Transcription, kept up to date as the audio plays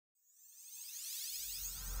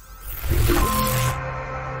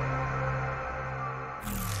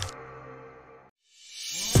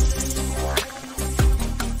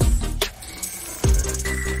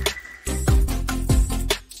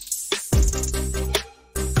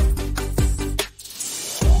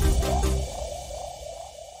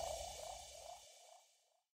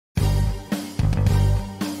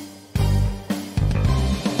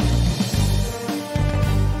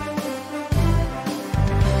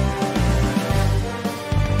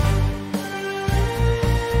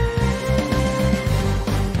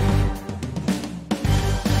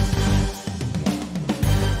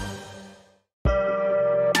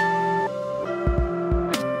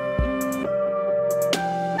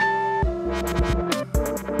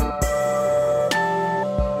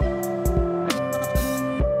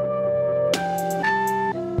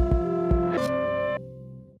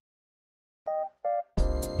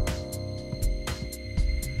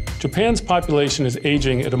Japan's population is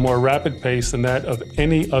aging at a more rapid pace than that of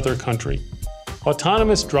any other country.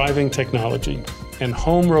 Autonomous driving technology and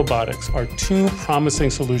home robotics are two promising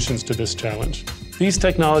solutions to this challenge. These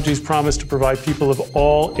technologies promise to provide people of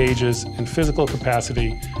all ages and physical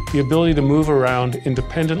capacity the ability to move around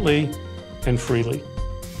independently and freely.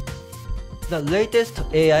 The latest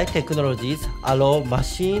AI technologies allow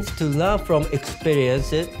machines to learn from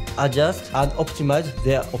experiences, adjust and optimize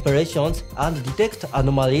their operations, and detect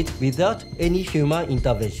anomalies without any human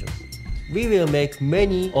intervention. We will make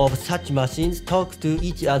many of such machines talk to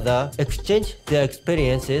each other, exchange their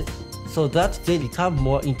experiences, so that they become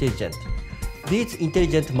more intelligent. These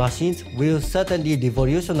intelligent machines will certainly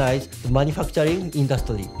revolutionize the manufacturing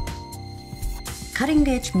industry.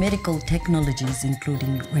 Cutting-edge medical technologies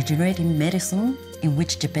including regenerative medicine, in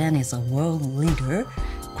which Japan is a world leader,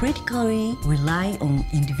 critically rely on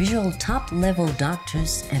individual top-level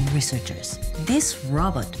doctors and researchers. This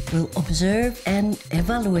robot will observe and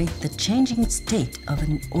evaluate the changing state of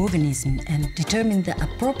an organism and determine the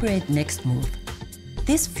appropriate next move.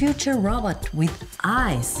 This future robot with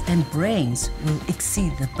eyes and brains will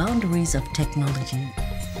exceed the boundaries of technology.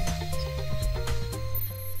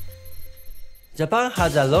 Japan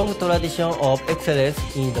has a long tradition of excellence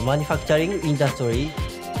in the manufacturing industry.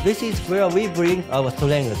 This is where we bring our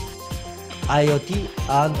strengths, IoT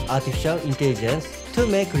and artificial intelligence, to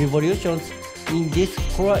make revolutions in this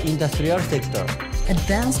core industrial sector.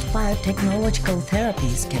 Advanced biotechnological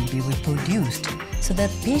therapies can be reproduced so that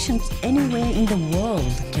patients anywhere in the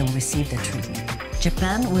world can receive the treatment.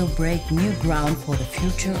 Japan will break new ground for the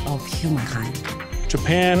future of humankind.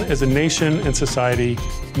 Japan as a nation and society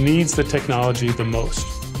needs the technology the most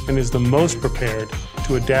and is the most prepared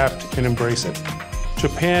to adapt and embrace it.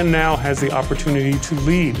 Japan now has the opportunity to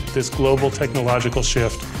lead this global technological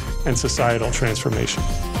shift and societal transformation.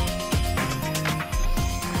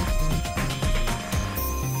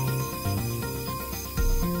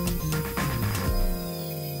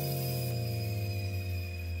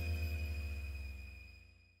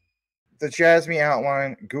 The Jasmy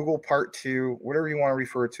outline, Google Part 2, whatever you want to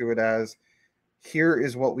refer to it as. Here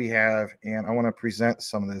is what we have, and I want to present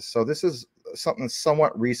some of this. So this is something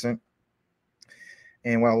somewhat recent.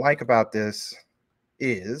 And what I like about this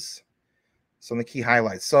is some of the key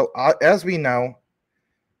highlights. So as we know,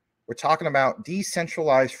 we're talking about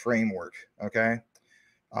decentralized framework, okay?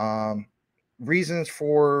 Reasons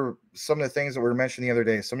for some of the things that were mentioned the other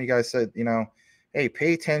day. Some of you guys said, you know, hey,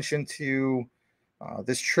 pay attention to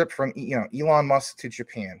this trip from Elon Musk to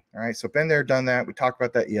Japan. All right, so been there, done that. We talked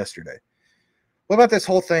about that yesterday. What about this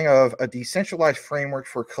whole thing of a decentralized framework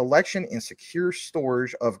for collection and secure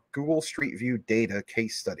storage of Google Street View data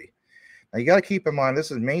case study? Now you got to keep in mind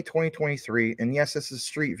this is May 2023, and yes, this is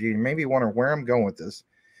Street View. You maybe wonder where I'm going with this,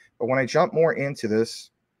 but when I jump more into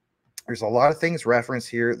this, there's a lot of things referenced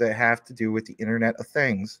here that have to do with the Internet of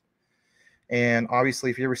Things. And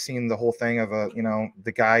obviously, if you've ever seen the whole thing of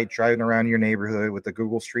the guy driving around your neighborhood with the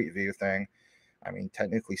Google Street View thing, I mean,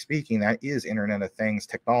 technically speaking, that is Internet of Things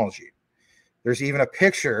technology. There's even a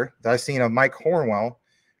picture that I've seen of Mike Cornwell,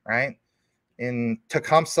 right, in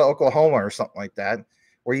Tecumseh, Oklahoma, or something like that,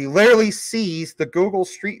 where he literally sees the Google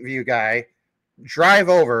Street View guy drive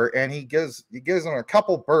over, and he gives him a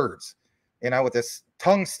couple birds, with his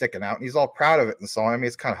tongue sticking out, and he's all proud of it and so on. I mean,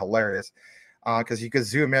 it's kind of hilarious. Because you could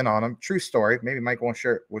zoom in on them. True story. Maybe Mike will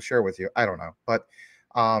share with you. I don't know. But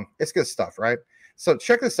it's good stuff, right? So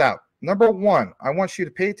check this out. Number one, I want you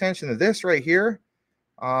to pay attention to this right here.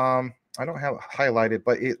 I don't have it highlighted,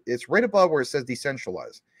 but it's right above where it says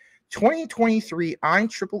decentralized. 2023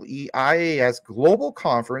 IEEE IAS Global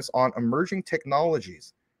Conference on Emerging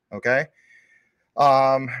Technologies. Okay.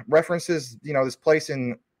 References, this place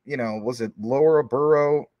in, was it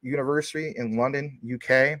Loughborough University in London,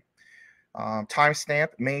 UK. Timestamp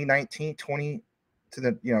May 19th, 20 to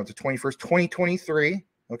the to 21st, 2023.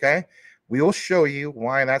 Okay, we will show you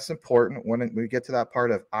why that's important when we get to that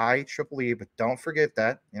part of IEEE. But don't forget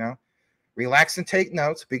that relax and take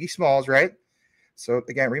notes, Biggie Smalls, right? So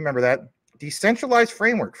again, remember that decentralized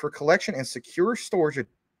framework for collection and secure storage of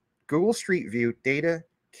Google Street View data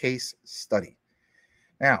case study.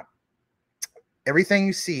 Now, everything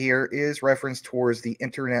you see here is referenced towards the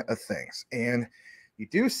Internet of Things, and you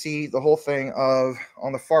do see the whole thing of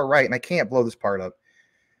on the far right, and I can't blow this part up,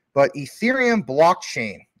 but Ethereum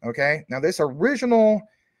blockchain. Okay, now this original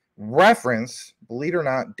reference, believe it or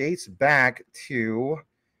not, dates back to,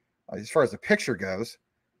 as far as the picture goes,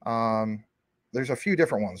 there's a few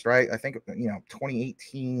different ones, right? I think,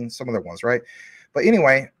 2018, some other ones, right? But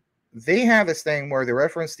anyway, they have this thing where they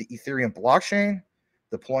reference the Ethereum blockchain,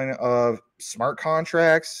 deployment of smart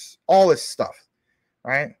contracts, all this stuff,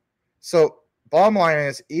 right? So bottom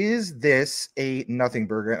line is this a nothing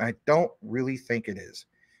burger? And I don't really think it is.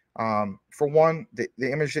 For one, the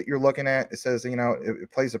image that you're looking at, it says,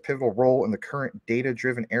 it plays a pivotal role in the current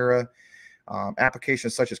data-driven era.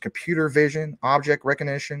 Applications such as computer vision, object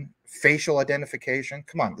recognition, facial identification.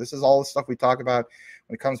 Come on, this is all the stuff we talk about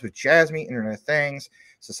when it comes with Jasmy, Internet of Things,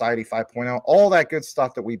 Society 5.0, all that good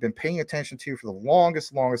stuff that we've been paying attention to for the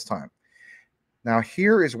longest time. Now,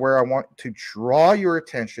 here is where I want to draw your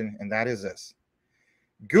attention, and that is this.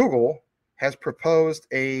 Google has proposed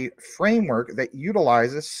a framework that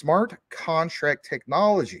utilizes smart contract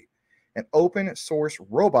technology and open source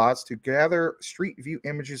robots to gather street view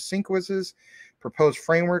images sequences. Proposed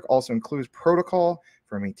framework also includes protocol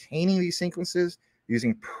for maintaining these sequences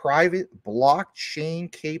using private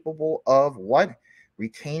blockchain capable of what?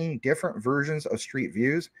 Retaining different versions of street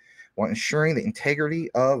views while ensuring the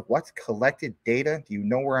integrity of what's collected data. Do you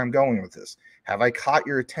know where I'm going with this? Have I caught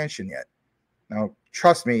your attention yet? Now,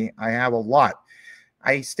 trust me, I have a lot.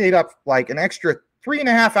 I stayed up like an extra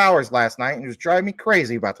 3.5 hours last night, and it was driving me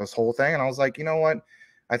crazy about this whole thing. And I was like, you know what?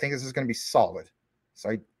 I think this is going to be solid.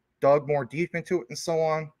 So I dug more deep into it and so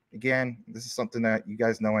on. Again, this is something that you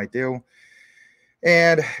guys know I do.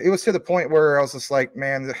 And it was to the point where I was just like,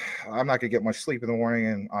 man, I'm not going to get much sleep in the morning.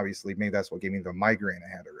 And obviously, maybe that's what gave me the migraine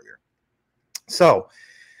I had earlier. So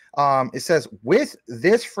it says, with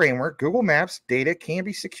this framework, Google Maps data can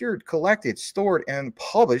be secured, collected, stored, and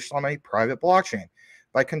published on a private blockchain.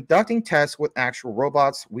 By conducting tests with actual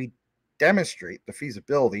robots, we demonstrate the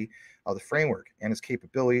feasibility of the framework and its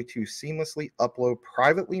capability to seamlessly upload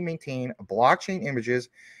privately maintained blockchain images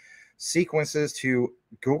sequences to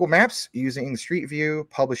Google Maps using the Street View,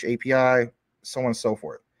 Publish API, so on and so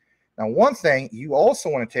forth. Now, one thing you also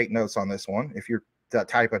want to take notes on this one, if you're that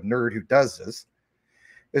type of nerd who does this,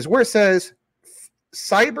 is where it says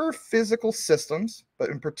cyber physical systems, but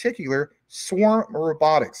in particular, swarm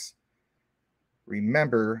robotics.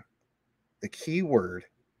 Remember the key word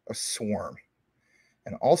of swarm.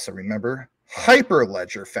 And also remember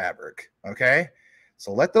Hyperledger fabric, okay?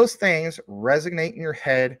 So let those things resonate in your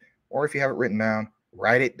head, or if you have it written down,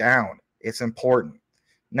 write it down. It's important.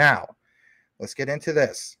 Now, let's get into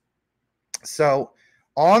this. So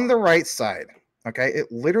on the right side, okay,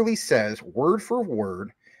 it literally says word for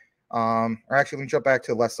word, or actually, let me jump back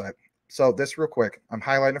to the left side. So this real quick, I'm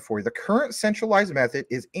highlighting it for you. The current centralized method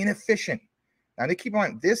is inefficient. Now, to keep in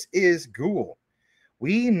mind, this is Google.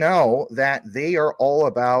 We know that they are all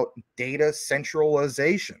about data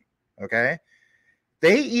centralization, okay?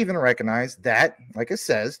 They even recognize that, like it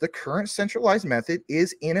says, the current centralized method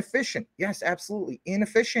is inefficient. Yes, absolutely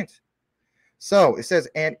inefficient. So it says,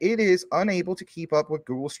 and it is unable to keep up with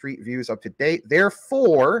Google Street Views up to date.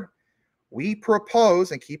 Therefore, we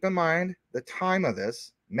propose, and keep in mind the time of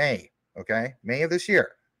this, May, okay? May of this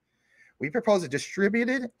year. We propose a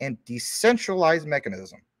distributed and decentralized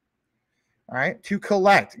mechanism, all right, to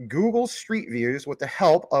collect Google Street Views with the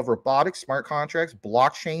help of robotic smart contracts,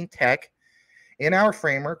 blockchain tech. In our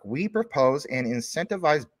framework, we propose an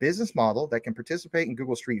incentivized business model that can participate in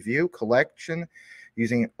Google Street View collection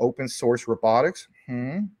using open source robotics.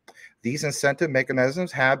 These incentive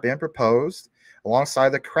mechanisms have been proposed alongside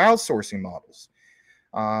the crowdsourcing models.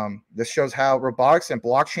 This shows how robotics and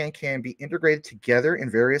blockchain can be integrated together in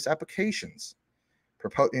various applications.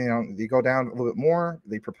 They go down a little bit more.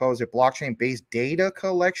 They propose a blockchain-based data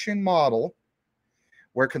collection model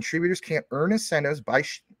where contributors can earn incentives by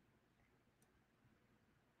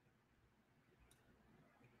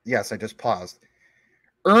yes, I just paused.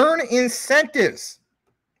 Earn incentives.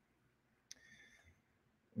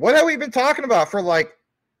 What have we been talking about for like,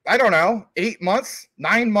 I don't know, 8 months,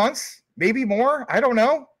 9 months, maybe more? I don't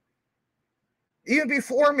know. Even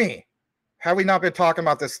before me, have we not been talking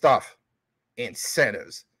about this stuff?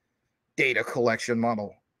 Incentives. Data collection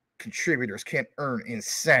model. Contributors can earn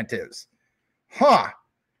incentives. Huh.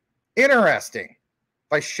 Interesting.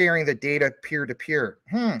 By sharing the data peer-to-peer.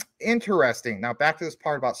 Interesting. Now back to this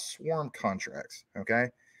part about swarm contracts, okay?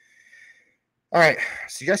 All right,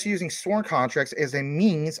 suggest using swarm contracts as a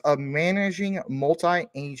means of managing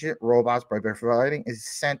multi-agent robots by providing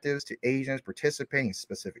incentives to agents participating in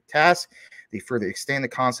specific tasks. They further extend the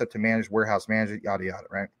concept to manage warehouse management, yada, yada,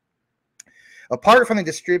 right? Apart from the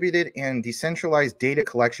distributed and decentralized data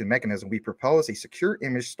collection mechanism, we propose a secure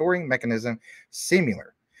image storing mechanism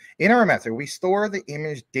similar. In our method, we store the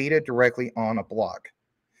image data directly on a block.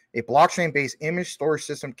 A blockchain-based image storage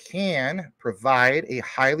system can provide a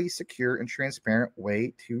highly secure and transparent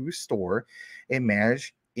way to store and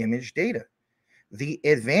manage image data. The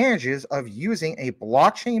advantages of using a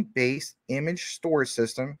blockchain-based image storage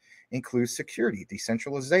system include security,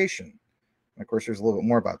 decentralization. And of course, there's a little bit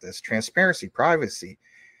more about this: transparency, privacy,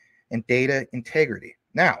 and data integrity.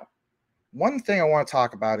 Now, one thing I want to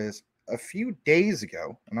talk about is a few days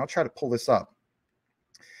ago, and I'll try to pull this up.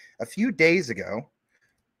 A few days ago,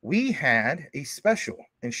 we had a special,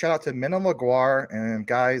 and shout out to Minna LaGuarre and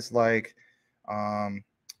guys like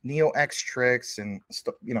Neo X Tricks and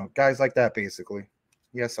guys like that. Basically,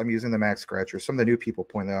 yes, I'm using the Max Scratcher. Some of the new people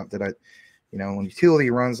pointed out that when utility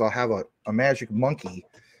runs, I'll have a magic monkey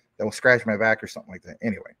that will scratch my back or something like that.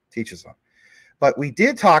 Anyway, teaches them. But we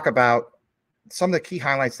did talk about some of the key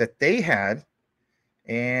highlights that they had,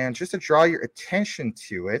 and just to draw your attention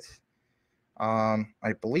to it,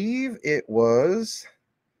 I believe it was.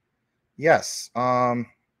 Yes. I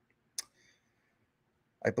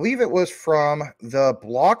believe it was from the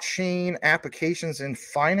blockchain applications in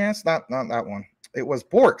finance. Not that one. It was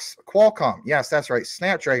Borks, Qualcomm. Yes, that's right.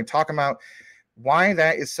 Snapdragon, talking about why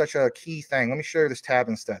that is such a key thing. Let me show you this tab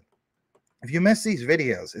instead. If you miss these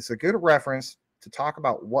videos, it's a good reference to talk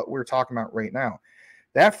about what we're talking about right now.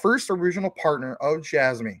 That first original partner of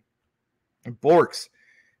Jasmy, Borks,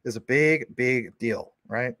 is a big, big deal,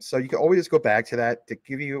 right? So you can always just go back to that to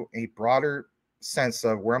give you a broader sense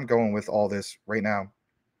of where I'm going with all this right now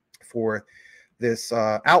for this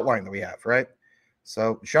outline that we have, right?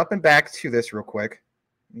 So jumping back to this real quick,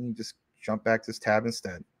 let me just jump back to this tab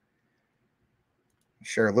instead.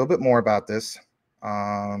 Share a little bit more about this.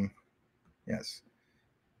 Yes.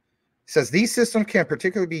 It says these systems can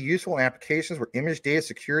particularly be useful in applications where image data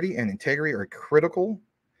security and integrity are critical,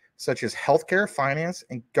 such as healthcare, finance,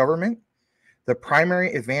 and government. The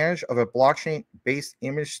primary advantage of a blockchain-based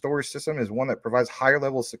image storage system is one that provides higher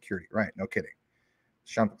level of security. Right, no kidding.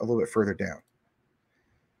 Jump a little bit further down.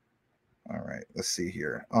 All right, let's see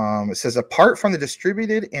here. It says, apart from the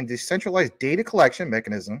distributed and decentralized data collection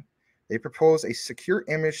mechanism, they propose a secure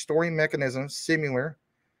image storing mechanism similar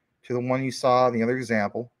to the one you saw in the other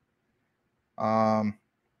example. Let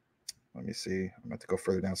me see. I'm going to go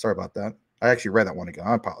further down. Sorry about that. I actually read that one again.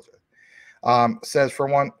 I apologize. Says, for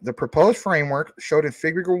one, the proposed framework showed in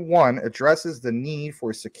Figure 1 addresses the need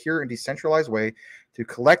for a secure and decentralized way to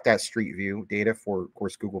collect that street view data for, of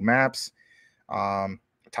course, Google Maps.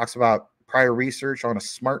 It talks about prior research on a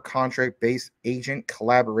smart contract-based agent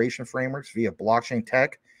collaboration frameworks via blockchain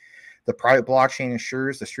tech. The private blockchain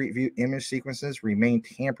ensures the street view image sequences remain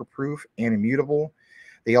tamper-proof and immutable.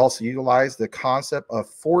 They also utilize the concept of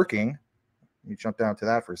forking. Let me jump down to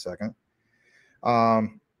that for a second.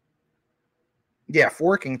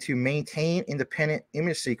 Forking to maintain independent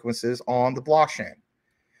image sequences on the blockchain.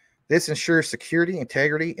 This ensures security,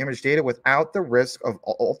 integrity, image data without the risk of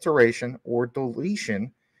alteration or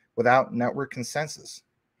deletion without network consensus.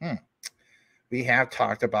 We have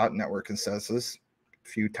talked about network consensus a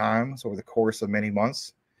few times over the course of many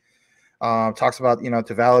months. Talks about,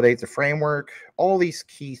 to validate the framework, all these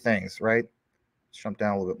key things, right? Let's jump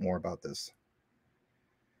down a little bit more about this.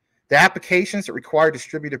 The applications that require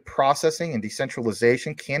distributed processing and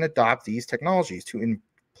decentralization can adopt these technologies to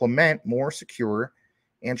implement more secure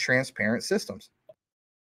and transparent systems.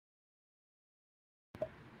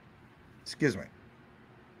 Excuse me.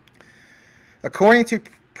 According to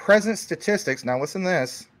present statistics, now listen to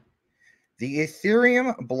this, the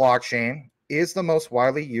Ethereum blockchain is the most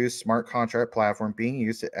widely used smart contract platform being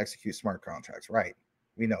used to execute smart contracts. Right.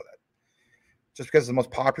 We know that. Just because it's the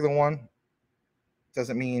most popular one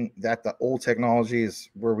doesn't mean that the old technology is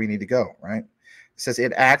where we need to go, right? It says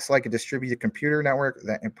it acts like a distributed computer network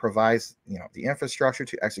that provides, the infrastructure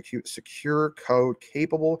to execute secure code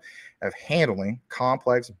capable of handling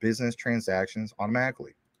complex business transactions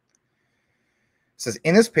automatically. It says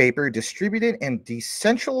in this paper, distributed and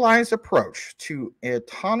decentralized approach to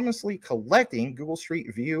autonomously collecting Google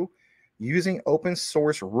Street View using open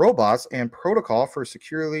source robots and protocol for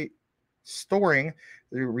securely storing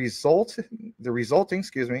the resulting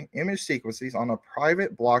image sequences on a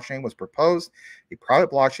private blockchain was proposed. A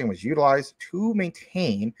private blockchain was utilized to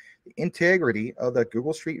maintain the integrity of the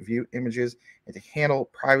Google Street View images and to handle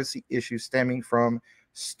privacy issues stemming from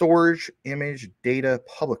storage image data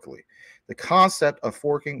publicly. The concept of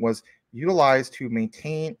forking was utilized to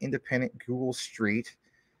maintain independent Google Street.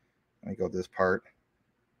 Let me go to this part.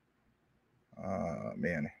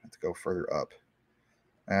 Man, I have to go further up.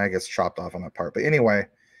 I guess chopped off on that part. But anyway,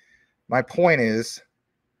 my point is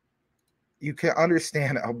you can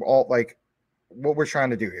understand all what we're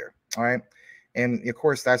trying to do here. All right. And of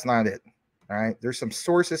course, that's not it. All right, there's some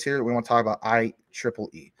sources here that we want to talk about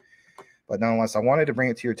IEEE, but nonetheless, I wanted to bring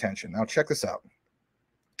it to your attention. Now, check this out,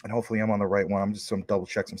 and hopefully I'm on the right one. I'm just going to double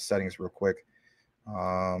check some settings real quick.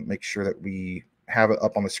 Make sure that we have it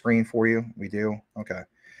up on the screen for you. We do. Okay.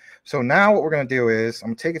 So now what we're going to do is I'm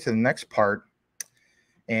going to take it to the next part,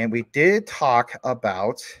 and we did talk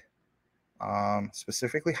about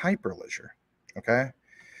specifically Hyperledger. Okay.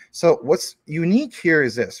 So what's unique here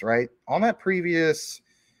is this, right? On that previous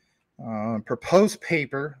proposed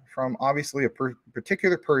paper from obviously a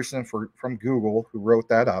particular person from Google who wrote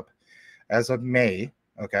that up as of May,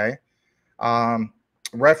 okay,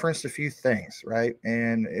 referenced a few things, right?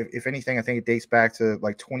 And if anything, I think it dates back to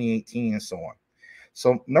like 2018 and so on.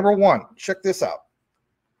 So number one, check this out.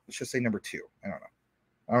 Let's just say number two. I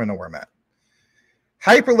don't know where I'm at.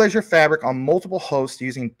 Hyperledger Fabric on multiple hosts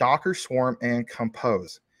using Docker Swarm and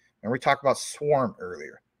Compose. And we talked about Swarm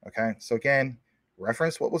earlier, okay? So again,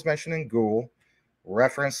 reference what was mentioned in Google,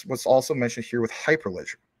 reference what's also mentioned here with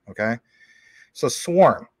Hyperledger, okay? So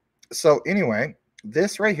Swarm. So anyway,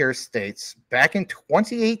 this right here states back in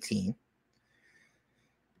 2018,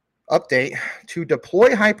 update to deploy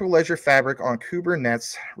Hyperledger Fabric on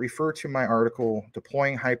Kubernetes. Refer to my article,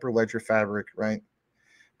 Deploying Hyperledger Fabric, right?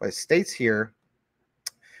 But it states here,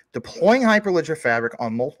 deploying Hyperledger Fabric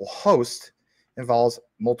on multiple hosts involves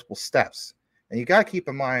multiple steps. And you got to keep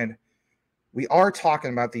in mind, we are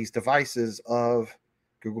talking about these devices of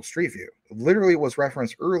Google Street View. Literally what was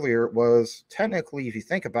referenced earlier was technically, if you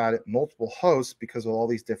think about it, multiple hosts because of all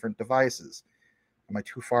these different devices. Am I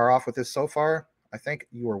too far off with this so far? I think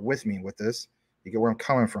you are with me with this. You get where I'm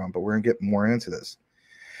coming from, but we're going to get more into this.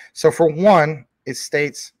 So for one, it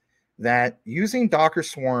states that using Docker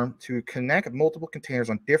Swarm to connect multiple containers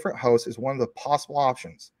on different hosts is one of the possible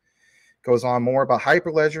options. Goes on more about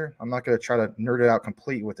Hyperledger. I'm not going to try to nerd it out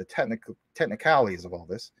completely with the technicalities of all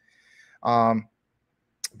this.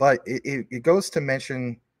 But it goes to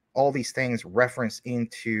mention all these things referenced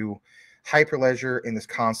into Hyperledger in this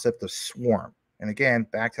concept of Swarm. And again,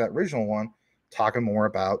 back to that original one, talking more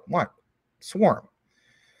about what? Swarm.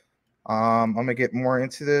 I'm going to get more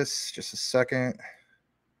into this just a second.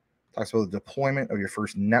 Talks about the deployment of your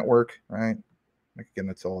first network, right? I can get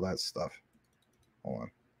into all that stuff. Hold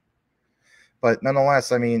on. But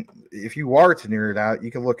nonetheless, I mean, if you are to nerd it out,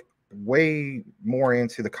 you can look way more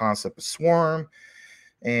into the concept of Swarm,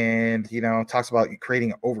 and talks about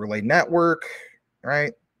creating an overlay network,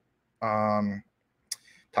 right?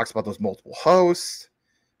 Talks about those multiple hosts.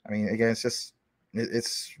 I mean, again,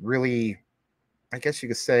 it's really, I guess you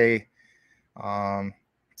could say,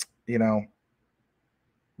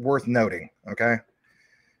 worth noting. Okay.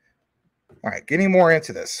 All right, getting more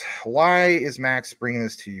into this. Why is Max bringing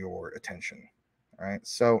this to your attention? All right,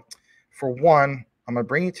 so for one, I'm going to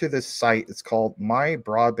bring you to this site. It's called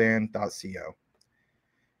mybroadband.co.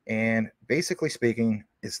 And basically speaking,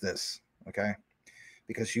 it's this, okay?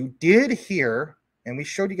 Because you did hear, and we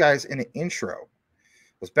showed you guys in the intro,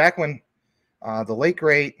 it was back when the late,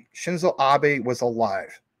 great Shinzo Abe was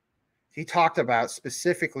alive. He talked about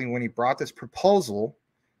specifically when he brought this proposal,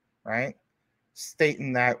 right?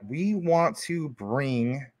 Stating that we want to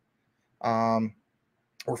bring or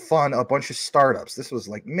fund a bunch of startups. This was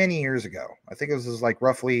like many years ago. I think it was like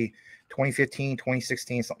roughly 2015,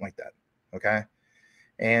 2016, something like that. Okay.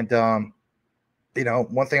 And,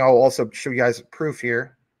 one thing I'll also show you guys proof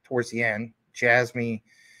here towards the end. Jasmy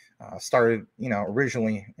started,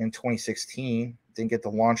 originally in 2016, didn't get to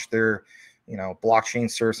launch their, blockchain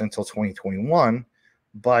service until 2021,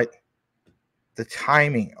 but the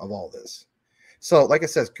timing of all this. So like it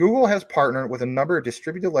says, Google has partnered with a number of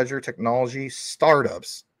distributed ledger technology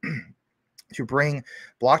startups to bring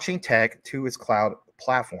blockchain tech to its cloud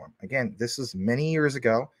platform. Again, this is many years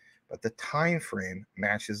ago, but the time frame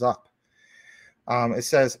matches up. It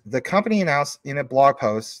says the company announced in a blog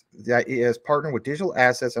post that it has partnered with digital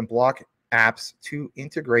assets and block apps to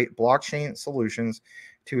integrate blockchain solutions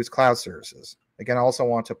to its cloud services. Again, I also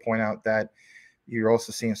want to point out that you're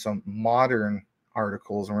also seeing some modern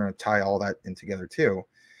articles, and we're going to tie all that in together too.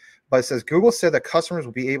 But it says Google said that customers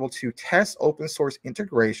will be able to test open source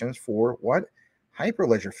integrations for what?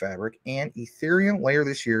 Hyperledger Fabric and Ethereum later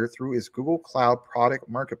this year through its Google Cloud product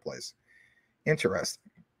marketplace. Interesting.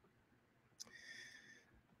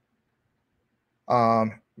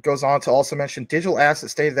 Goes on to also mention Digital Asset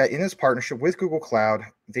stated that in this partnership with Google Cloud,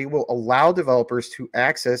 they will allow developers to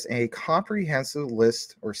access a comprehensive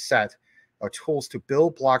list or set of tools to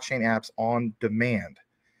build blockchain apps on demand.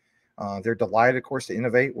 They're delighted, of course, to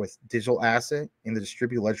innovate with digital asset in the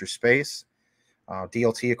distributed ledger space.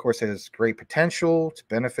 DLT, of course, has great potential to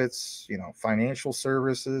benefits, financial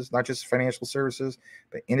services, not just financial services,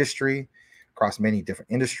 but industry. across many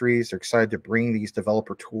different industries. They're excited to bring these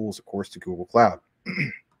developer tools, of course, to Google Cloud.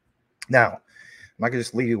 Now, I'm not going to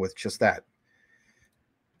just leave you with just that.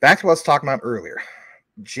 Back to what I was talking about earlier.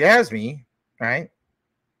 Jasmy, right,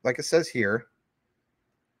 like it says here,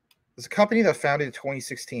 is a company that founded in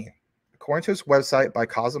 2016. According to its website by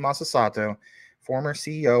Kazumasa Sato, former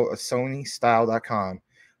CEO of SonyStyle.com,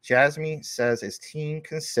 Jasmy says his team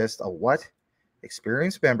consists of what?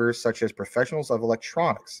 Experienced members such as professionals of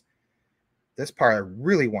electronics. This part I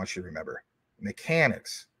really want you to remember.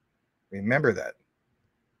 Mechanics. Remember that.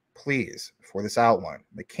 Please, for this outline.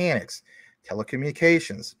 Mechanics,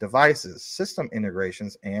 telecommunications, devices, system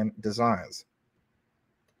integrations, and designs.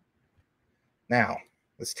 Now,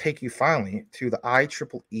 let's take you finally to the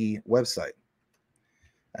IEEE website.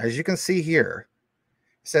 As you can see here,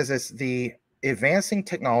 it says it's the Advancing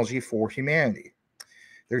Technology for Humanity.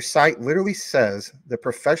 Their site literally says the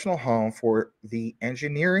professional home for the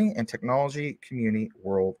engineering and technology community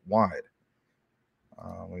worldwide.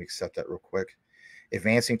 Let me accept that real quick.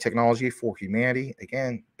 Advancing Technology for Humanity.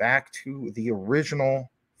 Again, back to the original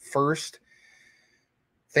first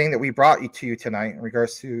thing that we brought you to tonight in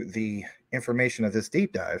regards to the information of this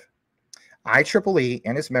deep dive. IEEE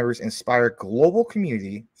and its members inspire global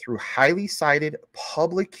community through highly cited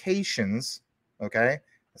publications. Okay,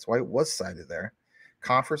 that's why it was cited there.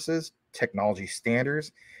 Conferences, technology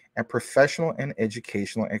standards, and professional and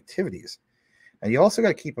educational activities. And you also got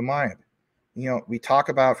to keep in mind, we talk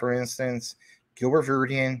about, for instance, Gilbert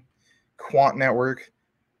Verdian, Quant Network,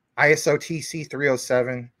 ISO TC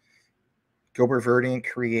 307. Gilbert Verdian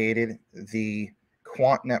created the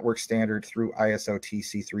Quant Network standard through ISO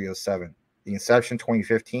TC 307. The inception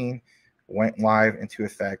 2015 went live into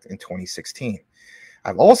effect in 2016.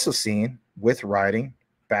 I've also seen with writing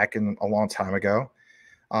back in a long time ago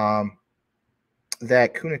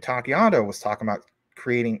that Kunitake Ando was talking about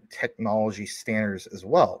creating technology standards as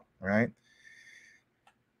well, right?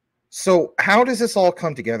 So how does this all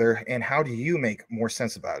come together, and how do you make more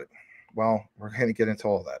sense about it? Well, we're going to get into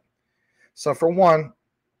all that. So for one,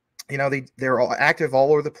 they're all active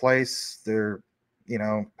all over the place. They're,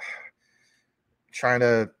 trying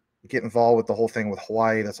to get involved with the whole thing with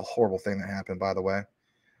Hawaii. That's a horrible thing that happened, by the way.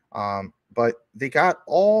 But they got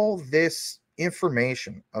all this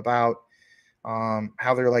information about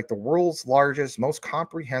how they're like the world's largest, most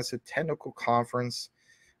comprehensive technical conference,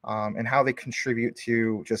 and how they contribute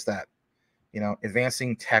to just that,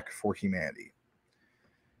 advancing tech for humanity.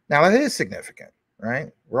 Now, that is significant,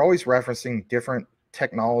 right? We're always referencing different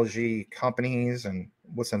technology companies and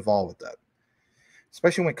what's involved with that,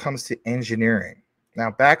 especially when it comes to engineering. Now,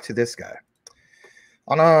 back to this guy.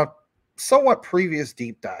 On a somewhat previous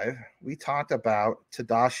deep dive, we talked about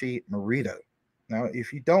Tadashi Morita. Now,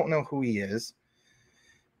 if you don't know who he is,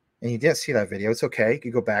 and you didn't see that video, it's okay. You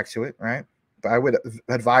can go back to it, right? But I would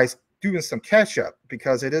advise doing some catch up,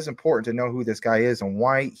 because it is important to know who this guy is and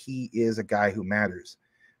why he is a guy who matters.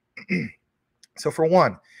 So for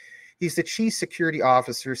one, he's the Chief Security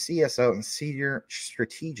Officer, CSO, and Senior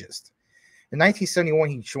Strategist. In 1971,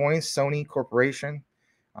 he joined Sony Corporation.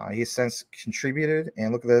 He has since contributed,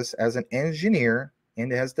 and look at this, as an engineer,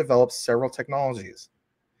 and has developed several technologies.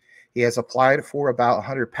 He has applied for about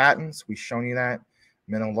 100 patents. We've shown you that.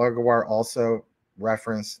 Menon Lagawar also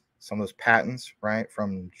referenced some of those patents, right,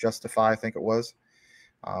 from Justify, I think it was,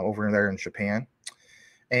 over there in Japan.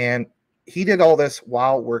 And he did all this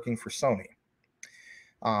while working for Sony.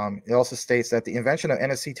 It also states that the invention of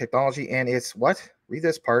NFC technology and its, read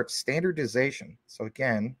this part, standardization. So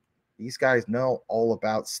again, these guys know all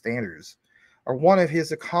about standards, are one of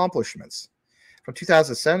his accomplishments. From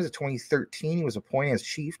 2007 to 2013, he was appointed as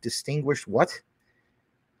Chief Distinguished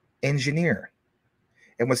Engineer,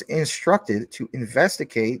 and was instructed to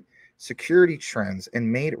investigate security trends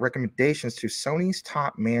and made recommendations to Sony's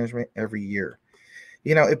top management every year.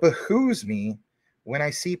 It behooves me when I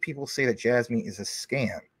see people say that Jasmy is a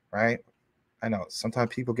scam, right? I know sometimes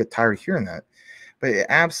people get tired of hearing that, but it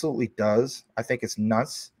absolutely does. I think it's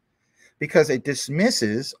nuts, because it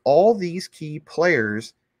dismisses all these key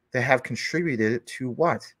players that have contributed to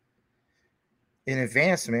an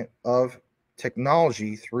advancement of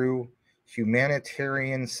technology through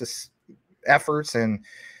humanitarian efforts and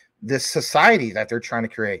this society that they're trying to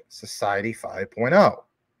create, Society 5.0.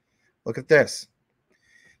 Look at this.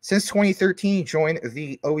 Since 2013, he joined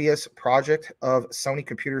the OES project of Sony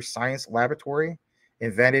Computer Science Laboratory,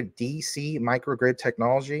 invented DC microgrid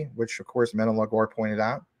technology, which of course Menon Lagawar pointed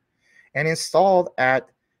out, and installed at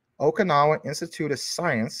Okinawa Institute of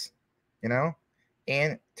Science,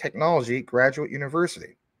 and Technology Graduate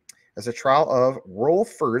University as a trial of world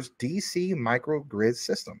first DC microgrid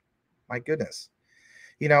system. My goodness.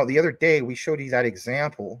 You know, the other day we showed you that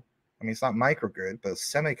example. I mean, it's not microgrid, but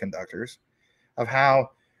semiconductors, of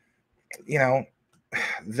how, you know,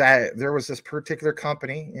 that there was this particular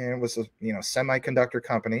company, and it was a, you know, semiconductor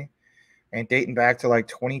company, and dating back to like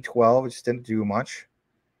 2012, it just didn't do much.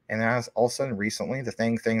 And then all of a sudden recently, the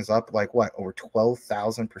thing's up like what, over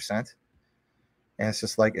 12,000%. And it's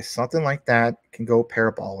just like, if something like that can go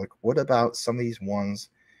parabolic, what about some of these ones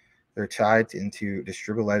that are tied into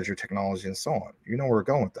distributed ledger technology and so on? You know where we're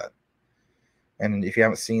going with that. And if you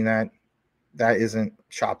haven't seen that, that isn't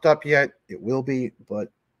chopped up yet. It will be,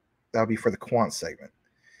 but that'll be for the quant segment.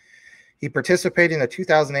 He participated in the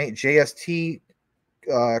 2008 JST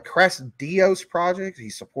Crest Dios project. He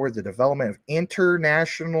supported the development of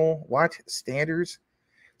international standards.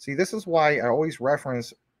 See, this is why I always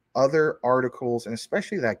reference other articles, and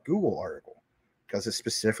especially that Google article, because it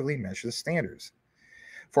specifically mentions standards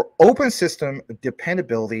for open system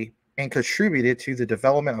dependability, and contributed to the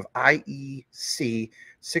development of IEC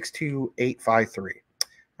 62853.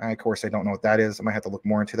 Of course, I don't know what that is. I might have to look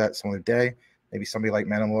more into that some other day. Maybe somebody like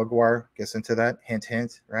MaximusCrypto gets into that. Hint,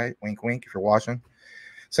 hint, right? Wink, wink, if you're watching.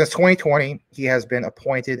 Since 2020, he has been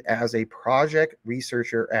appointed as a project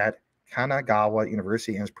researcher at Kanagawa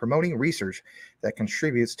University and is promoting research that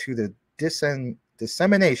contributes to the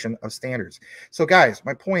dissemination of standards. So, guys,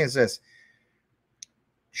 my point is this.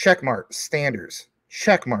 Checkmark standards.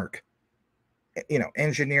 Checkmark, you know,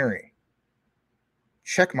 engineering.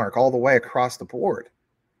 Checkmark all the way across the board.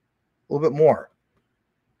 A little bit more.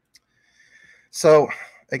 So,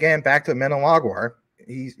 again, back to MaximusCrypto.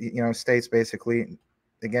 He, you know, states basically,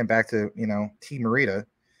 again, back to, you know, T. Morita,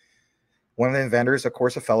 one of the inventors, of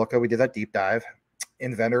course, of Felica. We did that deep dive.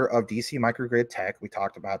 Inventor of DC microgrid tech. We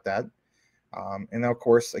talked about that. And then, of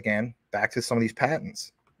course, again, back to some of these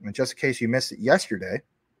patents. And just in case you missed it yesterday,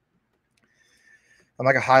 I'm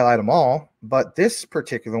not going to highlight them all, but this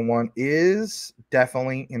particular one is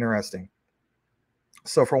definitely interesting.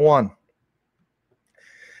 So for one,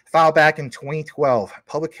 filed back in 2012,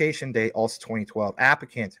 publication date also 2012,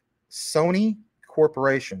 applicant, Sony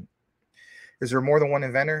Corporation. Is there more than one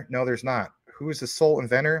inventor? No, there's not. Who is the sole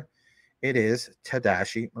inventor? It is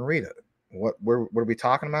Tadashi Morita. What are we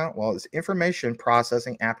talking about? Well, it's information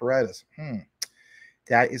processing apparatus.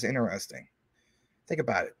 That is interesting. Think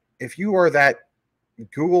about it. If you are that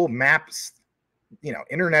Google Maps, you know,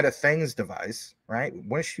 Internet of Things device, right?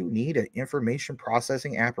 Once you need an information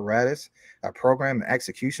processing apparatus, a program, an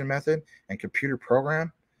execution method, and computer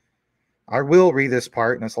program, I will read this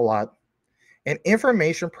part, and it's a lot. An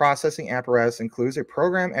information processing apparatus includes a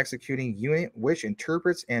program executing unit which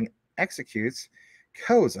interprets and executes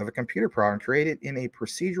codes of a computer program created in a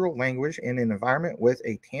procedural language in an environment with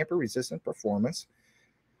a tamper-resistant performance,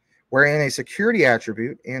 wherein a security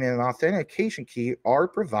attribute and an authentication key are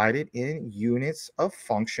provided in units of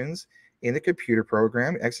functions in the computer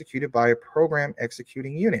program executed by a program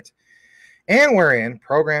executing unit, and wherein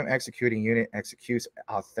program executing unit executes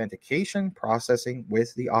authentication processing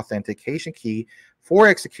with the authentication key for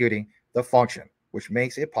executing the function, which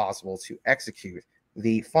makes it possible to execute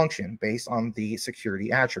the function based on the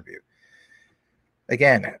security attribute.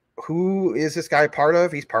 Again, who is this guy part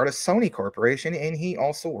of? He's part of Sony Corporation, and he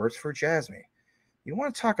also works for Jasmy. You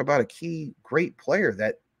want to talk about a key, great player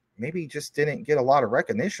that maybe just didn't get a lot of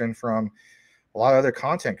recognition from a lot of other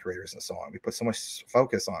content creators and so on. We put so much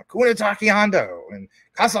focus on Kunitake Ando and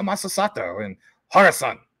Kazamasa Sato and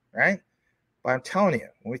Harasan, right? But I'm telling you,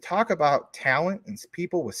 when we talk about talent and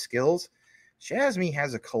people with skills, Jasmy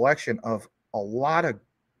has a collection of a lot of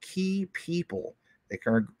key people that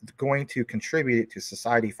are going to contribute to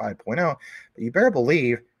Society 5.0. But you better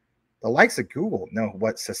believe the likes of Google know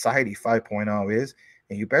what Society 5.0 is,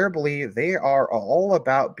 and you better believe they are all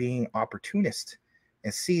about being opportunist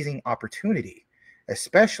and seizing opportunity,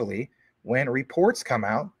 especially when reports come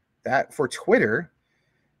out that for Twitter,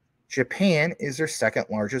 Japan is their second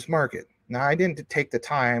largest market. Now, I didn't take the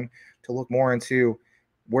time to look more into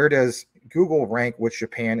where does Google rank with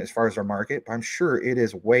Japan as far as their market, but I'm sure it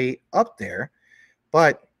is way up there,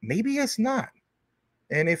 but maybe it's not.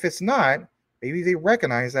 And if it's not, maybe they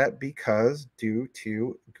recognize that because due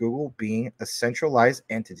to Google being a centralized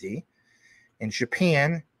entity and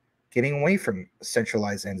Japan getting away from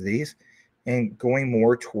centralized entities and going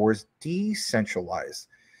more towards decentralized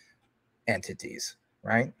entities,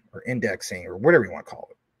 right? Or indexing or whatever you want to call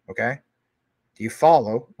it, okay? Do you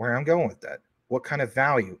follow where I'm going with that? What kind of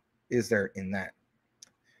value is there in that?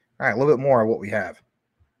 All right, a little bit more of what we have.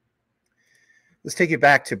 Let's take you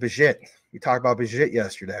back to Bijit. We talked about Bijit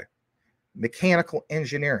yesterday. Mechanical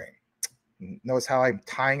engineering. Notice how I'm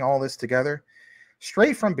tying all this together?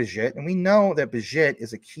 Straight from Bijit, and we know that Bijit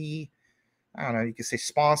is a key I don't know, you can say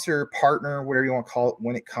sponsor, partner, whatever you want to call it.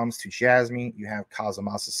 When it comes to Jasmy, you have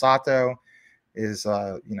Kazumasa Sato is,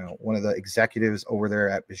 one of the executives over there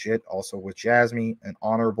at Bijit, also with Jasmy. An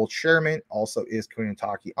honorable chairman also is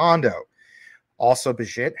Kunitaki Ando. Also,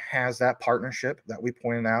 Bijit has that partnership that we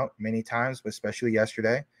pointed out many times, but especially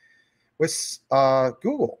yesterday, with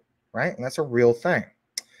Google, right? And that's a real thing.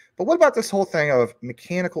 But what about this whole thing of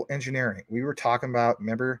mechanical engineering? We were talking about,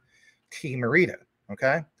 remember, T. Merida,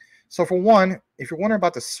 okay? So for one, if you're wondering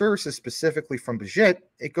about the services specifically from Bijit,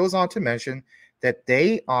 it goes on to mention that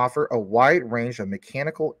they offer a wide range of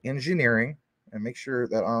mechanical engineering, and make sure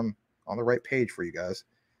that I'm on the right page for you guys.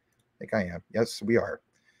 I think I am. Yes, we are.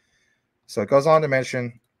 So it goes on to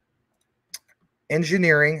mention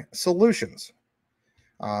engineering solutions.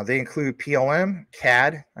 They include PLM,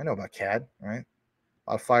 CAD. I know about CAD, right?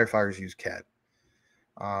 A lot of firefighters use CAD.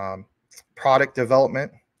 Product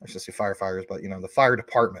development. I should say firefighters, but the fire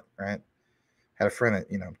department, right? Had a friend that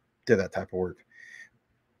did that type of work.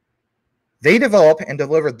 They develop and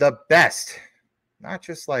deliver the best, not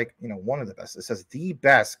just like one of the best. It says the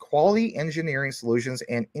best quality engineering solutions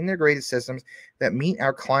and integrated systems that meet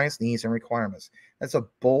our clients' needs and requirements. That's a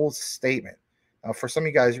bold statement. For some of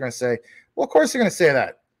you guys, you're going to say, well, of course they're going to say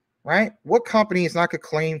that, right? What company is not going to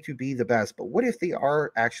claim to be the best? But what if they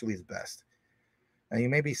are actually the best? Now you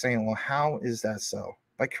may be saying, well, how is that so?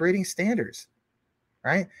 By creating standards,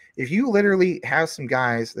 right? If you literally have some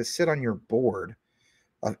guys that sit on your board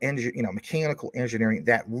of mechanical engineering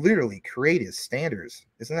that literally created standards,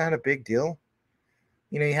 isn't that a big deal?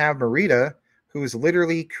 You have Merida, who's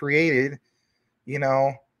literally created,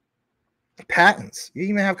 patents. You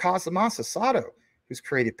even have Kazumasa Sato, who's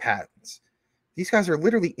created patents. These guys are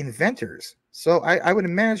literally inventors. So I would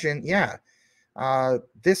imagine,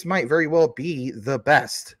 this might very well be the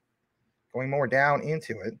best. Going more down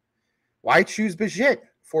into it, why choose Bijit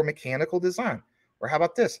for mechanical design? Or how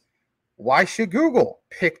about this? Why should Google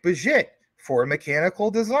pick Bijit for mechanical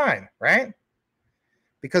design, right?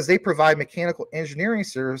 Because they provide mechanical engineering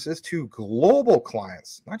services to global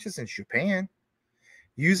clients, not just in Japan,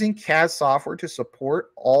 using CAD software to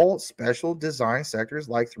support all special design sectors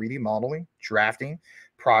like 3D modeling, drafting,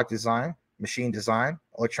 product design, machine design,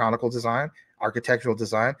 electronical design, architectural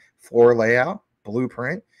design, floor layout,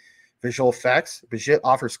 blueprint, visual effects. Bijit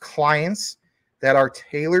offers clients that are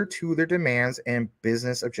tailored to their demands and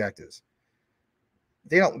business objectives.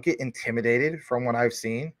 They don't get intimidated from what I've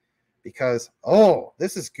seen because, oh,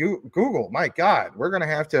 this is Google. My God, we're going to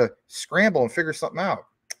have to scramble and figure something out.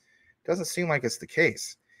 Doesn't seem like it's the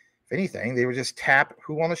case. If anything, they would just tap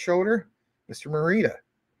who on the shoulder? Mr. Merida.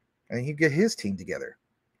 And he'd get his team together,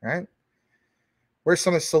 right? Where's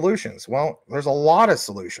some of the solutions? Well, there's a lot of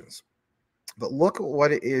solutions. But look at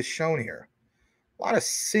what it is shown here. A lot of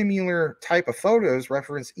similar type of photos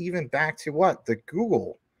reference even back to what? The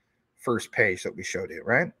Google first page that we showed you,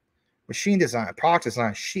 right? Machine design, product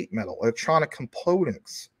design, sheet metal, electronical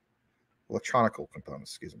components,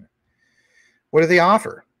 excuse me. What do they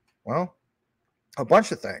offer? Well, a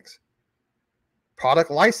bunch of things. Product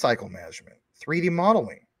lifecycle management, 3D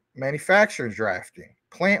modeling, manufacturing drafting,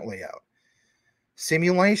 plant layout,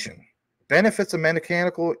 simulation, benefits of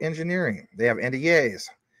mechanical engineering. They have NDAs.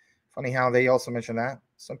 Funny how they also mention that.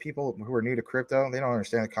 Some people who are new to crypto, they don't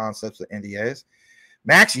understand the concepts of NDAs.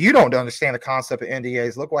 Max, you don't understand the concept of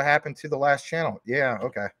NDAs. Look what happened to the last channel. Yeah,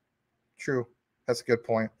 okay. True. That's a good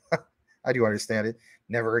point. I do understand it.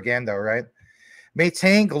 Never again, though, right?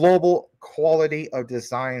 Maintain global quality of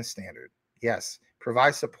design standard. Yes.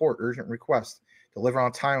 Provide support, urgent requests. Deliver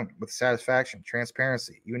on time with satisfaction,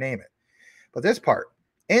 transparency, you name it. But this part,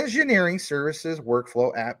 engineering services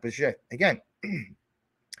workflow at Bijit. Again,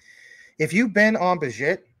 if you've been on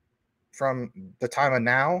Bijit from the time of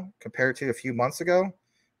now compared to a few months ago,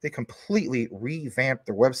 they completely revamped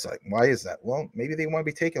their website. Why is that? Well, maybe they want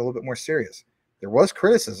to be taken a little bit more serious. There was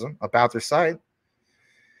criticism about their site.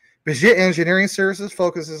 Bijit Engineering Services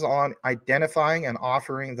focuses on identifying and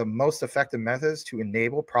offering the most effective methods to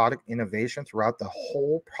enable product innovation throughout the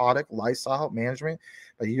whole product lifecycle management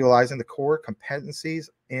by utilizing the core competencies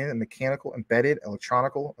in mechanical, embedded,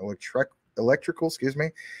 electrical, and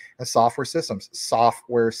software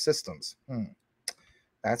systems.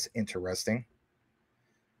 That's interesting.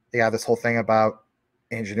 They have this whole thing about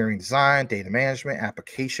engineering design, data management,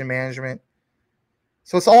 application management.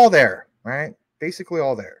 So it's all there, right? Basically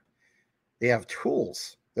all there. They have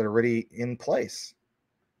tools that are already in place,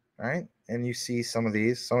 right? And you see some of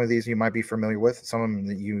these you might be familiar with, some of them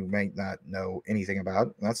that you may not know anything about,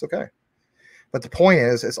 and that's okay. But the point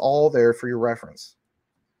is, it's all there for your reference.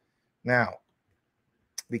 Now,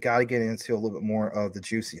 we got to get into a little bit more of the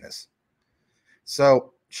juiciness.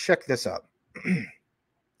 So check this out.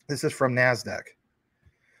 This is from NASDAQ.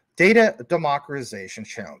 Data democratization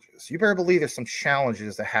challenges. You better believe there's some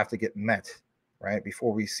challenges that have to get met, right?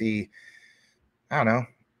 Before we see, I don't know,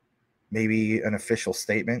 maybe an official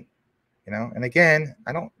statement, you know? And again,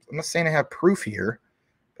 I'm not saying I have proof here,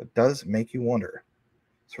 but it does make you wonder.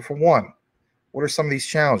 So for one, what are some of these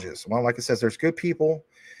challenges? Well, like it says, there's good people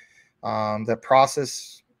that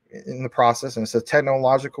process in the process, and it says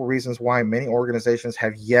technological reasons why many organizations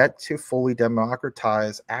have yet to fully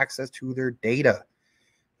democratize access to their data,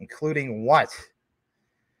 including what?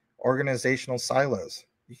 Organizational silos.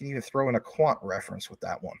 You can even throw in a quant reference with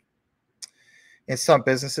that one. In some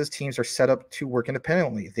businesses, teams are set up to work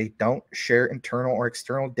independently. They don't share internal or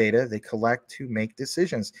external data they collect to make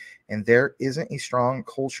decisions, and there isn't a strong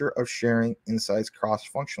culture of sharing insights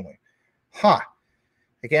cross-functionally.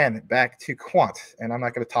 Again, back to quant, and I'm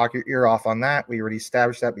not going to talk your ear off on that. We already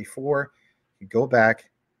established that before. You go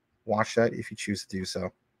back, watch that if you choose to do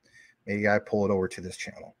so. Maybe I pull it over to this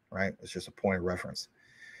channel, right? It's just a point of reference.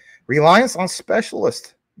 Reliance on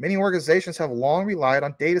specialists. Many organizations have long relied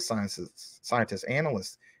on data scientists,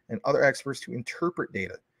 analysts, and other experts to interpret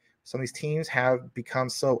data. Some of these teams have become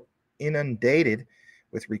so inundated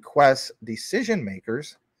with requests, decision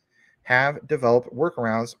makers have developed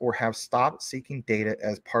workarounds or have stopped seeking data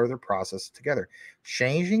as part of their process together.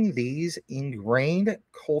 Changing these ingrained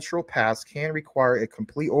cultural paths can require a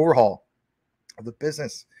complete overhaul of the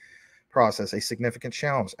business process, a significant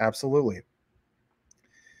challenge. Absolutely.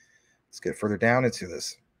 Let's get further down into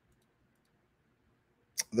this.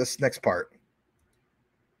 This next part.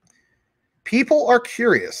 People are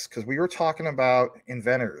curious, because we were talking about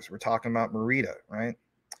inventors. We're talking about Merida, right?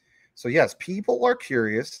 So yes, people are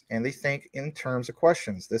curious and they think in terms of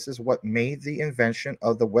questions. This is what made the invention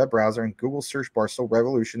of the web browser and Google search bar so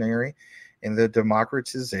revolutionary in the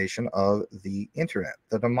democratization of the internet.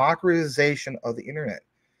 The democratization of the internet.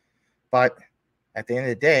 But at the end of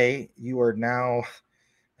the day, you are now,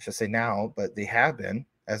 I should say now, but they have been,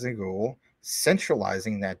 as in Google,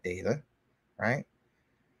 centralizing that data, right?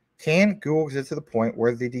 Can Google get to the point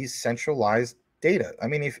where they decentralize data? I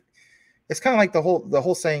mean, if it's kind of like the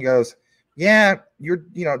whole saying goes, yeah, you're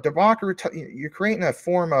creating a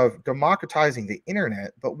form of democratizing the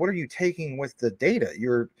internet, but what are you taking with the data?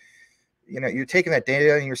 You're taking that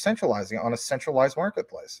data and you're centralizing it on a centralized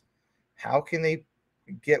marketplace. How can they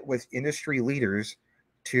get with industry leaders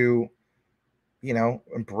to,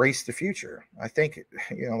 embrace the future? I think,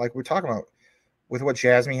 like we're talking about with what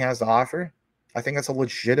Jasmy has to offer, I think that's a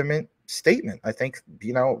legitimate statement. I think,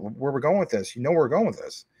 where we're going with this, where we're going with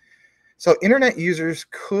this. So internet users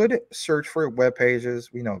could search for web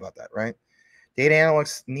pages. We know about that, right? Data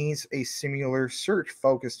analytics needs a similar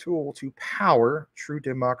search-focused tool to power true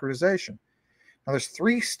democratization. Now, there's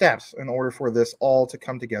 3 steps in order for this all to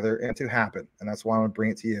come together and to happen, and that's why I'm going to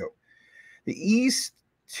bring it to you. The ease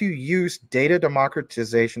to use data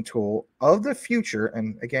democratization tool of the future,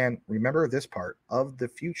 and again, remember this part, of the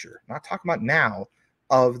future, not talking about now,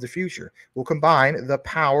 of the future, will combine the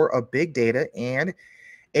power of big data and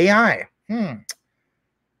AI.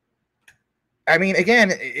 I mean,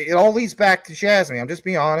 again, it all leads back to Jasmy. I'm just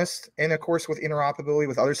being honest. And of course, with interoperability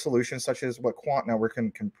with other solutions, such as what Quant Network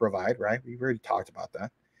can provide, right? We've already talked about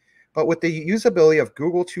that. But with the usability of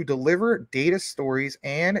Google to deliver data stories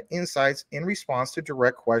and insights in response to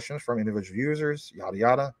direct questions from individual users, yada,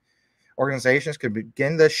 yada, organizations could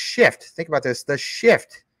begin the shift. Think about this, the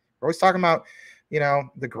shift. We're always talking about,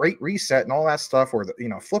 the Great Reset and all that stuff, or, the,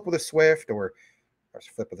 flip with a Swift, or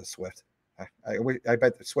flip with a Swift. I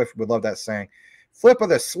bet the Swift would love that saying. Flip of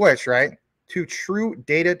the switch, right, to true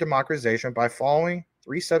data democratization by following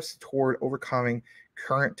 3 steps toward overcoming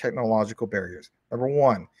current technological barriers. Number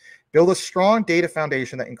 1, build a strong data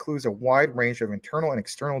foundation that includes a wide range of internal and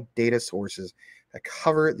external data sources that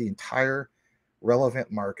cover the entire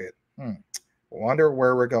relevant market. Wonder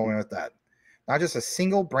where we're going with that. Not just a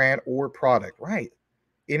single brand or product, right?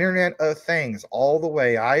 Internet of Things all the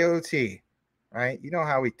way, IoT. Right? You know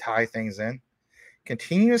how we tie things in.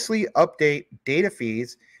 Continuously update data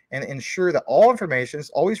feeds and ensure that all information is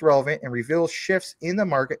always relevant and reveals shifts in the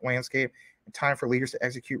market landscape in time for leaders to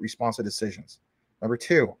execute responsive decisions. Number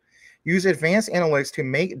 2, use advanced analytics to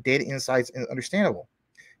make data insights understandable.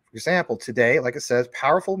 For example, today, like it says,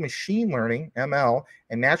 powerful machine learning, ML,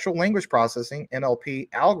 and natural language processing, NLP,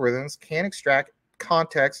 algorithms can extract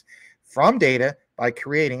context from data by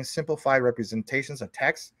creating simplified representations of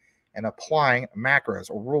text and applying macros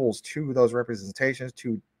or rules to those representations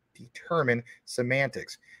to determine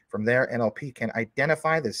semantics. From there, NLP can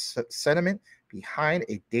identify the sentiment behind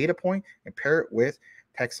a data point and pair it with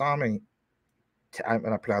taxonomy I'm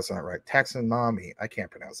not pronouncing that right. Taxonomy. I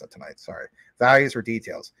can't pronounce that tonight. Sorry. Values or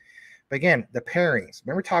details. But again, the pairings.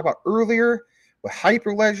 Remember we talked about earlier with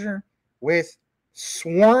Hyperledger, with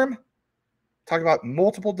Swarm, talking about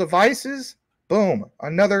multiple devices. Boom.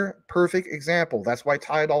 Another perfect example. That's why I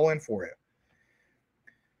tie it all in for you.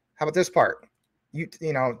 How about this part? You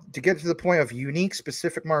know, to get to the point of unique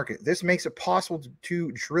specific market, this makes it possible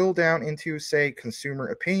to drill down into, say, consumer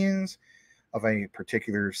opinions of a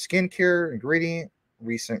particular skincare ingredient,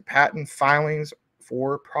 recent patent filings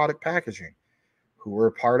for product packaging, who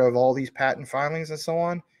were part of all these patent filings and so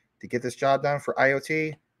on to get this job done for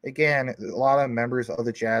IoT. Again, a lot of members of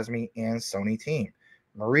the Jasmy and Sony team.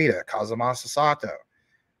 Marita, Kazumasa Sato.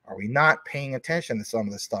 Are we not paying attention to some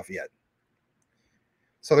of this stuff yet?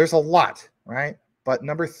 So there's a lot, right? But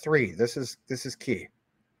number 3, this is key.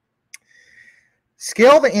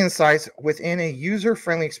 Scale the insights within a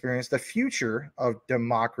user-friendly experience. The future of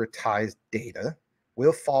democratized data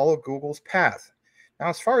will follow Google's path. Now,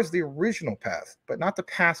 as far as the original path, but not the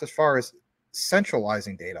path as far as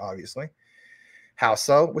centralizing data, obviously. How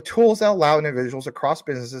so? With tools that allow individuals across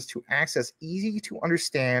businesses to access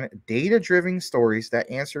easy-to-understand, data-driven stories that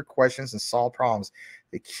answer questions and solve problems.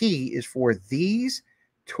 The key is for these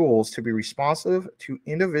tools to be responsive to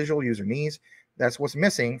individual user needs. That's what's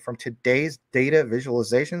missing from today's data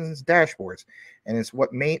visualizations and dashboards, and it's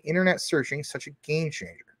what made internet searching such a game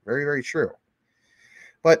changer. Very, very true.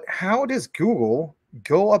 But how does Google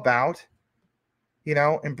go about, you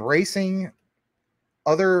know, embracing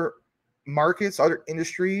other markets, other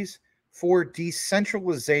industries for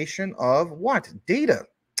decentralization of what? Data.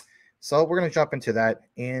 So we're going to jump into that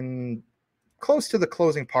in close to the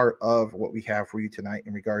closing part of what we have for you tonight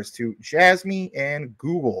in regards to Jasmy and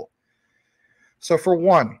Google. So for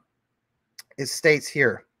one, it states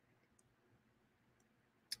here,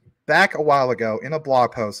 back a while ago in a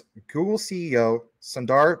blog post, Google CEO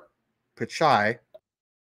Sundar Pichai,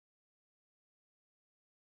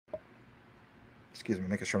 excuse me,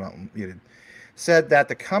 making sure I'm not muted, said that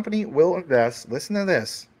the company will invest, listen to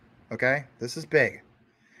this, okay, this is big,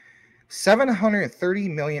 $730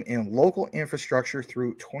 million in local infrastructure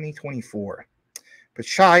through 2024.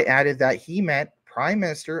 Pichai added that he met Prime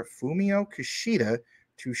Minister Fumio Kishida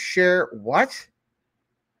to share what?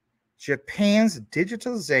 Japan's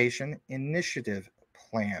digitalization initiative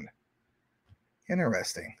plan.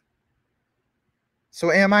 Interesting.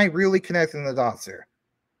 So am I really connecting the dots here?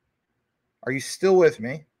 Are you still with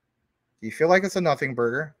me? Do you feel like it's a nothing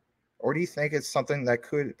burger? Or do you think it's something that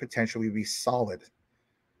could potentially be solid?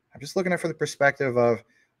 I'm just looking at it from the perspective of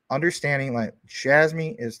understanding like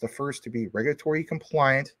Jasmy is the first to be regulatory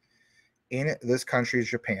compliant in this country,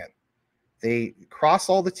 Japan. They cross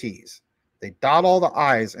all the T's. They dot all the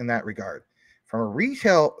I's in that regard. From a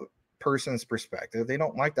retail person's perspective, they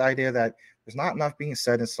don't like the idea that there's not enough being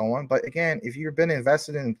said and so on. But again, if you've been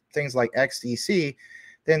invested in things like XDC,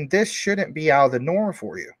 then this shouldn't be out of the norm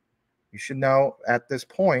for you. You should know at this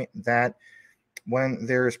point that when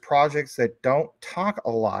there's projects that don't talk a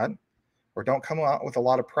lot or don't come out with a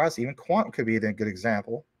lot of press, even Quant could be a good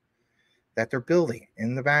example, that they're building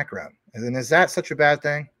in the background. And then is that such a bad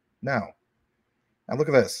thing? No. Now look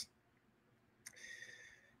at this.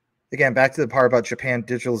 Again, back to the part about Japan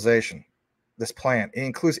digitalization. This plan, it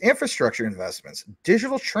includes infrastructure investments,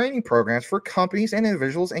 digital training programs for companies and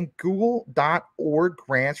individuals, and Google.org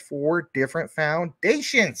grants for different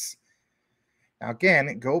foundations. Now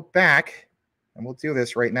again, go back, and we'll do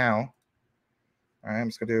this right now. All right, I'm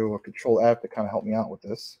just going to do a Control F to kind of help me out with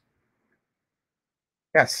this.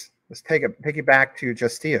 Yes, let's take you back to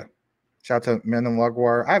Justia. Shout out to Menon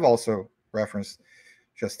Lagwar. I've also referenced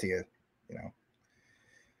Justia, you know.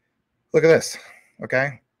 Look at this,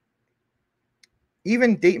 okay?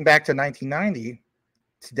 Even dating back to 1990,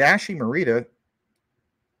 Tadashi Morita,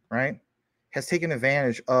 right, has taken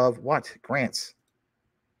advantage of what? Grants.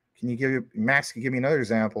 Can you give Max can give me another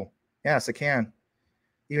example? Yes, I can.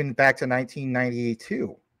 Even back to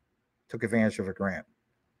 1992, took advantage of a grant.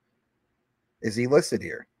 Is he listed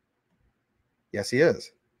here? Yes, he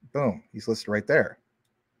is. Boom, he's listed right there.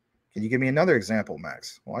 Can you give me another example,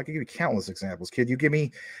 Max? Well, I can give you countless examples. Could you give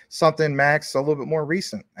me something, Max, a little bit more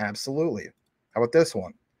recent? Absolutely. How about this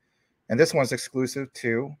one? And this one's exclusive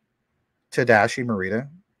to Tadashi Morita,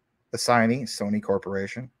 the signee, Sony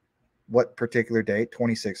Corporation. What particular date?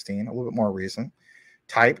 2016, a little bit more recent.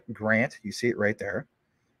 Type grant, you see it right there.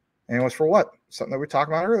 And it was for what? Something that we talked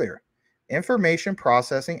about earlier. Information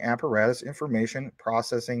processing apparatus, information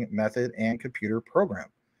processing method, and computer program.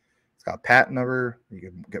 It's got a patent number. You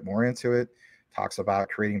can get more into it. Talks about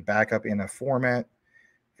creating backup in a format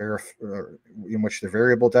in which the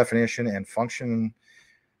variable definition and function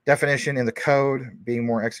definition in the code being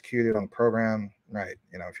more executed on the program, right?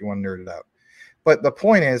 You know, if you want to nerd it out. But the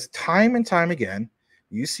point is, time and time again,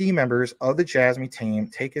 you see members of the Jasmy team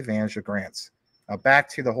take advantage of grants. Now back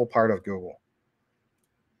to the whole part of Google.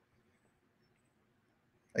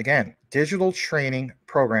 Again, digital training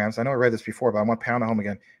programs. I know I read this before, but I want to pound it home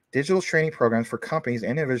again. Digital training programs for companies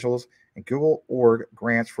and individuals, and Google org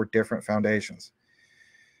grants for different foundations.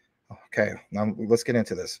 Okay, now let's get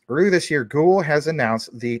into this. Earlier this year, Google has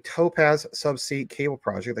announced the Topaz subsea cable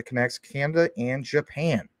project that connects Canada and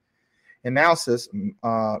Japan. Analysis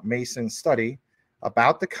Mason study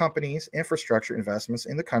about the company's infrastructure investments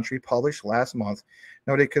in the country published last month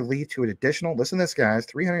noted it could lead to an additional, listen to this guys,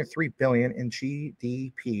 $303 billion in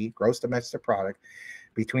GDP, gross domestic product,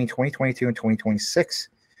 between 2022 and 2026.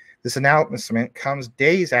 This announcement comes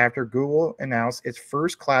days after Google announced its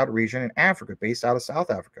first cloud region in Africa, based out of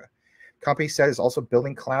South Africa. The company said it's also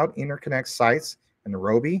building cloud interconnect sites in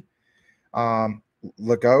Nairobi,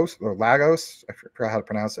 Lagos, I forgot how to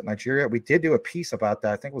pronounce it, Nigeria. We did do a piece about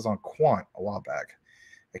that. I think it was on Quant a while back.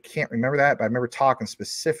 I can't remember that, but I remember talking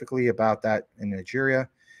specifically about that in Nigeria.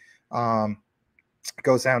 It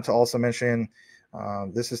goes down to also mention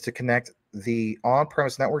this is to connect the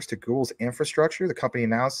on-premise networks to Google's infrastructure. The company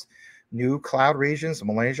announced new cloud regions in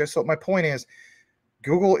Malaysia. So my point is,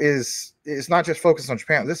 Google is not just focused on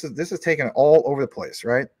Japan. This is taking it all over the place,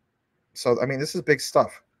 right? So I mean, this is big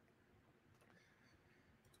stuff.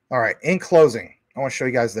 All right, in closing, I want to show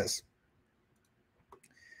you guys this.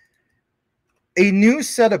 A new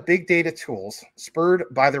set of big data tools spurred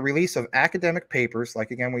by the release of academic papers,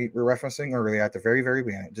 like again we were referencing earlier at the very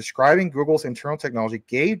beginning, describing Google's internal technology,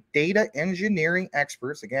 gave data engineering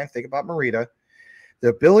experts, again, think about Merida, the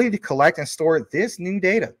ability to collect and store this new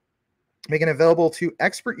data, making it available to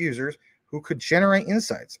expert users who could generate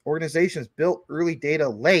insights. Organizations built early data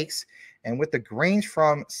lakes, and with the grains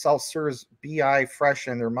from self-service BI fresh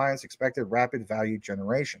in their minds, expected rapid value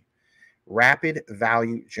generation. Rapid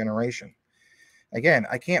value generation. Again,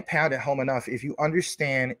 I can't pound it home enough. If you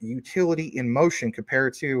understand utility in motion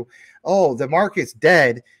compared to, oh, the market's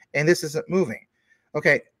dead and this isn't moving.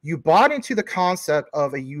 Okay, you bought into the concept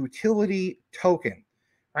of a utility token,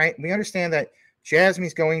 right? We understand that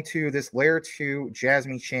Jasmy's going to this layer 2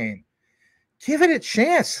 Jasmy chain. Give it a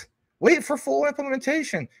chance. Wait for full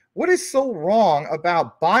implementation. What is so wrong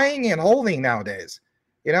about buying and holding nowadays?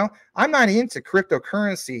 You know, I'm not into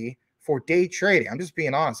cryptocurrency for day trading. I'm just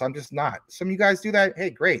being honest. I'm just not. Some of you guys do that. Hey,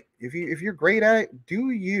 great. If you're great at it, do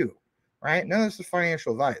you, right? None of this is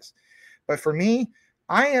financial advice. But for me,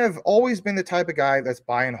 I have always been the type of guy that's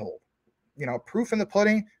buy and hold. You know, proof in the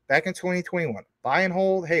pudding back in 2021. Buy and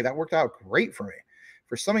hold. Hey, that worked out great for me.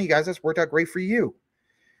 For some of you guys, that's worked out great for you.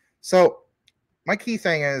 So my key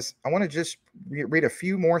thing is I want to just read a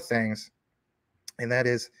few more things. And that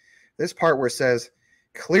is this part where it says,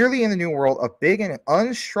 clearly in the new world of big and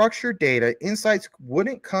unstructured data, insights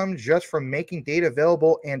wouldn't come just from making data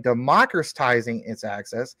available and democratizing its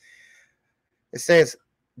access. It says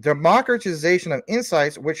democratization of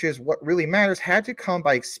insights, which is what really matters, had to come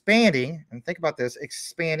by expanding, and think about this,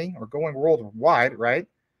 expanding or going worldwide, right?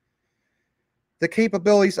 The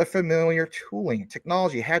capabilities of familiar tooling.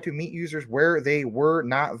 Technology had to meet users where they were,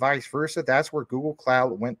 not vice versa. That's where Google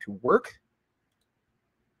Cloud went to work.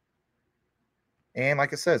 And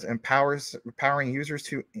like it says, empowering users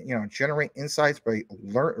to generate insights by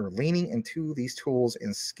leaning into these tools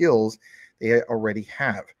and skills they already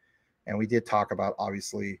have. And we did talk about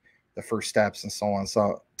obviously the first steps and so on.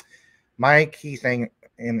 So my key thing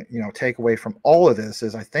and takeaway from all of this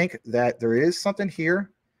is I think that there is something here,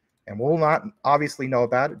 and we'll not obviously know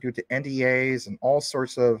about it due to NDAs and all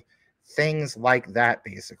sorts of things like that,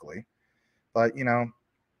 basically. But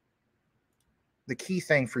the key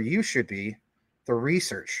thing for you should be the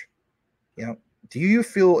research. Do you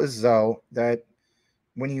feel as though that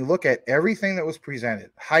when you look at everything that was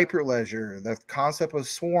presented, Hyperledger, the concept of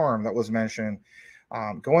Swarm that was mentioned,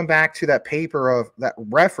 going back to that paper of that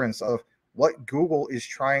reference of what Google is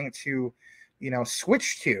trying to,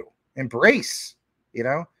 switch to, embrace,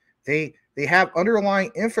 they have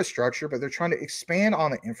underlying infrastructure, but they're trying to expand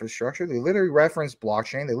on the infrastructure. They literally reference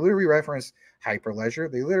blockchain. They literally reference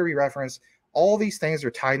Hyperledger. They literally reference all these things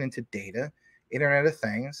are tied into data. Internet of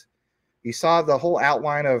Things. You saw the whole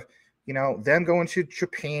outline of, them going to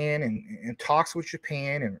Japan and talks with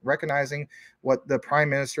Japan and recognizing what the prime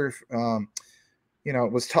minister,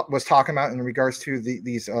 was talking about in regards to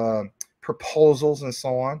these proposals and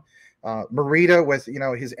so on. Merida with,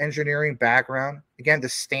 his engineering background. Again, the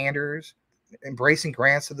standards, embracing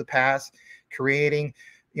grants of the past, creating,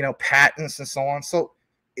 patents and so on. So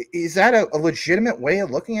is that a legitimate way of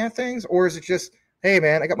looking at things? Or is it just hey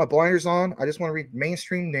man, I got my blinders on. I just want to read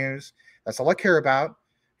mainstream news. That's all I care about.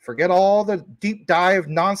 Forget all the deep dive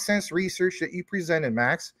nonsense research that you presented,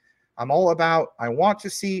 Max. I'm all about, I want to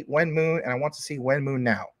see when moon, and I want to see when moon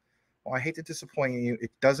now. Well, I hate to disappoint you.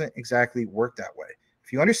 It doesn't exactly work that way.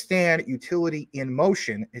 If you understand utility in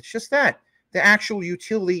motion, it's just that, the actual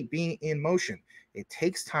utility being in motion. It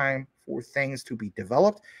takes time for things to be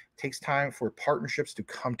developed. It takes time for partnerships to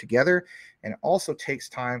come together. And it also takes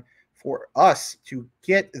time for us to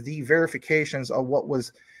get the verifications of what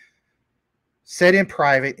was said in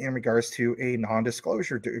private in regards to a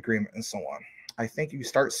non-disclosure agreement and so on. I think you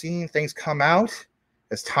start seeing things come out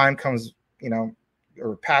as time comes,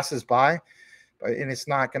 or passes by, and it's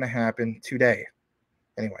not going to happen today.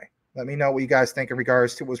 Anyway, let me know what you guys think in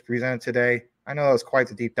regards to what was presented today. I know that was quite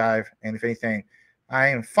the deep dive, and if anything, I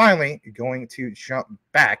am finally going to jump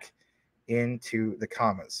back into the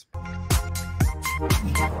comments.